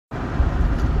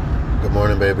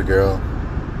morning, baby girl.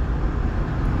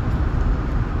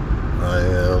 I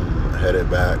am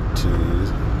headed back to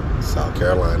South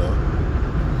Carolina.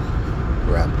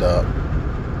 Wrapped up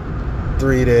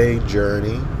 3-day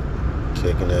journey,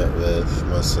 kicking it with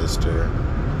my sister,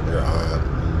 her aunt,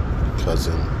 and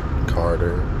cousin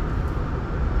Carter.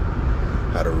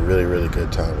 Had a really, really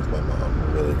good time with my mom. A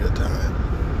really good time.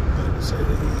 I can say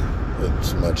that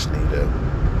it's much needed.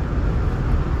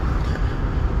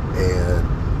 And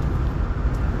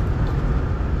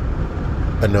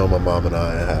I know my mom and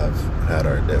I have had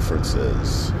our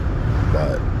differences,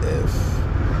 but if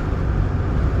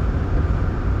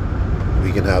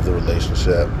we can have the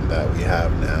relationship that we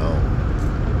have now,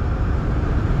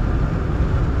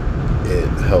 it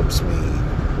helps me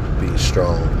be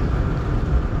strong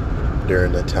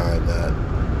during the time that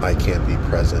I can't be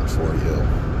present for you.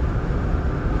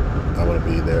 I want to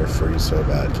be there for you so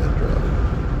bad, Kendra.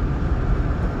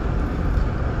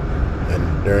 And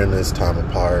during this time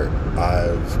apart,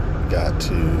 I've got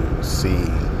to see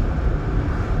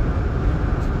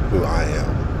who I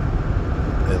am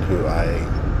and who I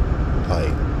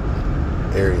like,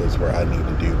 areas where I need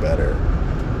to do better.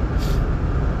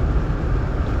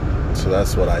 So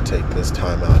that's what I take this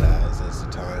time out as. It's a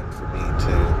time for me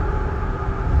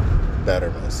to better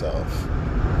myself.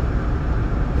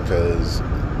 Because,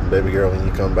 baby girl, when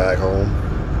you come back home,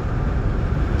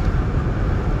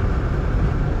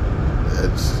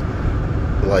 it's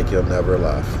like you'll never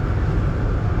left.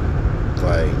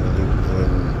 Like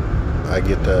when I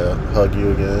get to hug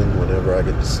you again, whenever I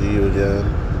get to see you again,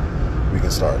 we can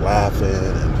start laughing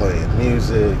and playing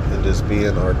music and just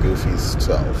being our goofy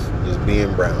self. Just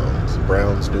being Browns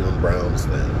doing Browns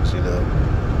things, you know.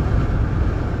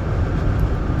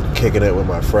 Kicking it with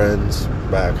my friends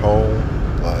back home.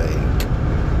 Like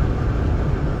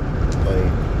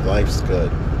life's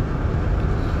good.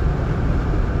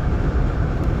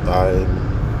 I'm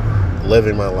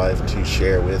living my life to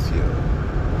share with you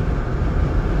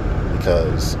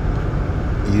because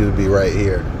you'd be right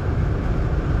here.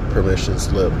 Permission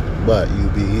slip, but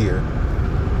you'd be here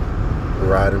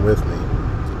riding with me,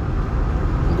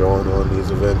 going on these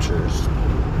adventures.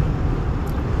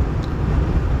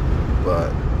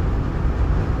 But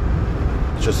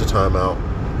it's just a time out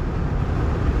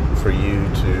for you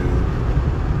to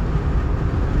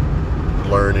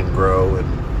learn and grow and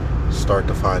start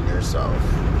to find yourself.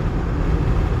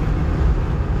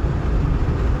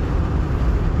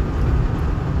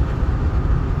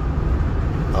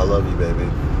 I love you, baby.